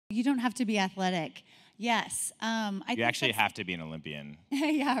You don't have to be athletic. Yes. You actually have to be an Olympian.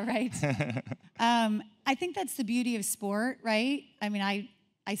 Yeah, right. I think that's the beauty of sport, right? I mean,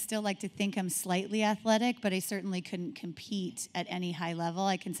 I still like to think I'm slightly athletic, but I certainly couldn't compete at any high level.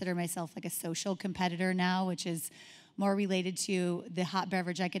 I consider myself like a social competitor now, which is more related to the hot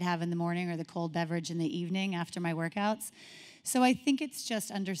beverage I could have in the morning or the cold beverage in the evening after my workouts. So I think it's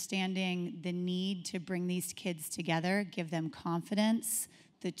just understanding the need to bring these kids together, give them confidence,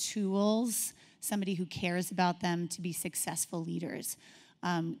 the tools, somebody who cares about them to be successful leaders.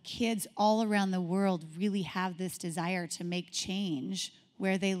 Kids all around the world really have this desire to make change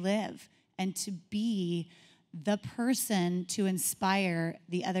where they live and to be the person to inspire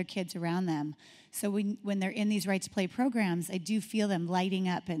the other kids around them. So when they're in these Right to Play programs, I do feel them lighting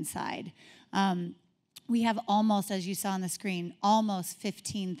up inside. We have almost, as you saw on the screen, almost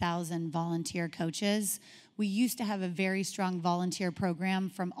 15,000 volunteer coaches. We used to have a very strong volunteer program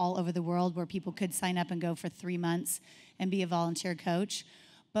from all over the world where people could sign up and go for 3 months and be a volunteer coach.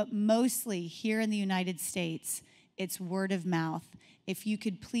 But mostly here in the United States, it's word of mouth. If you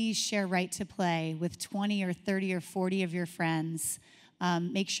could please share Right to Play with 20 or 30 or 40 of your friends,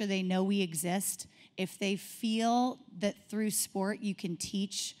 make sure they know we exist. If they feel that through sport you can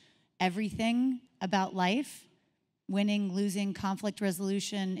teach everything about life, winning, losing, conflict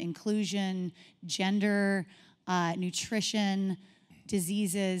resolution, inclusion, gender, nutrition,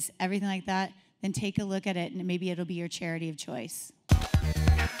 diseases, everything like that, then take a look at it and maybe it'll be your charity of choice.